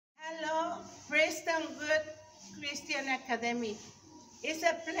Preston Good Christian Academy. It's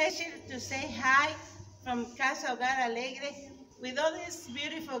a pleasure to say hi from Casa Hogar Alegre with all these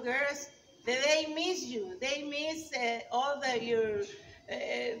beautiful girls that they miss you. They miss all your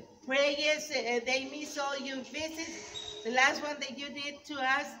prayers. They miss all your visits. The last one that you did to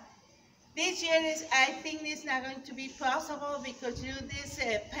us. This year I think it's not going to be possible because of this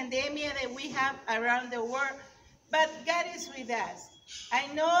pandemic that we have around the world. But God is with us. I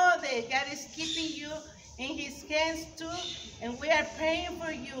know that God is keeping you in His hands too, and we are praying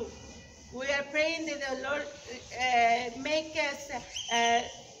for you. We are praying that the Lord make us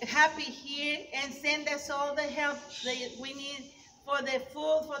happy here and send us all the help that we need for the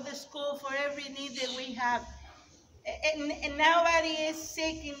food, for the school, for every need that we have. And nobody is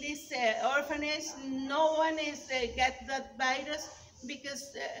sick in this orphanage. No one is got that virus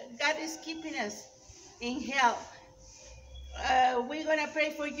because God is keeping us in health. We're gonna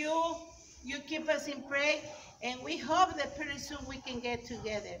pray for you. You keep us in prayer, and we hope that pretty soon we can get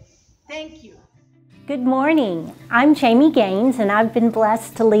together. Thank you. Good morning. I'm Jayme Gaines, and I've been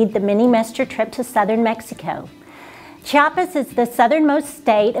blessed to lead the mini-mester trip to southern Mexico. Chiapas is the southernmost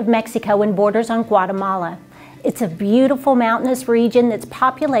state of Mexico and borders on Guatemala. It's a beautiful mountainous region that's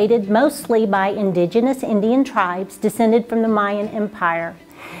populated mostly by indigenous Indian tribes descended from the Mayan Empire.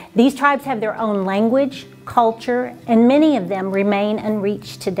 These tribes have their own language, culture, and many of them remain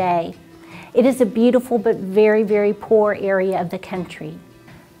unreached today. It is a beautiful but very, very poor area of the country.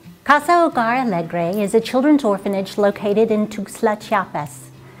 Casa Hogar Alegre is a children's orphanage located in Tuxtla,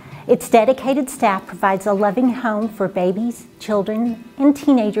 Chiapas. Its dedicated staff provides a loving home for babies, children, and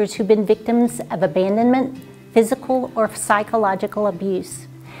teenagers who've been victims of abandonment, physical or psychological abuse.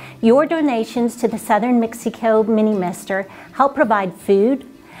 Your donations to the Southern Mexico Mini-Mester help provide food,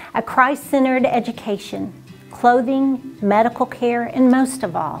 a Christ-centered education, clothing, medical care, and most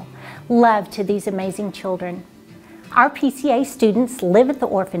of all, love to these amazing children. Our PCA students live at the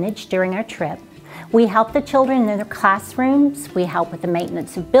orphanage during our trip. We help the children in their classrooms, we help with the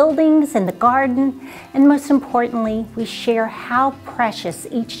maintenance of buildings and the garden, and most importantly, we share how precious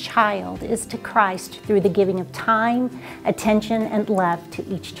each child is to Christ through the giving of time, attention, and love to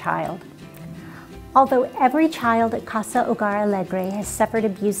each child. Although every child at Casa Hogar Alegre has suffered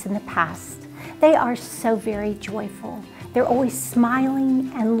abuse in the past, they are so very joyful. They're always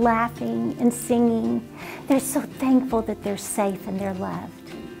smiling and laughing and singing. They're so thankful that they're safe and they're loved.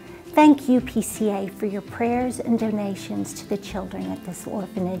 Thank you, PCA, for your prayers and donations to the children at this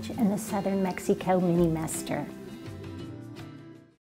orphanage and the Southern Mexico Mini-Mester.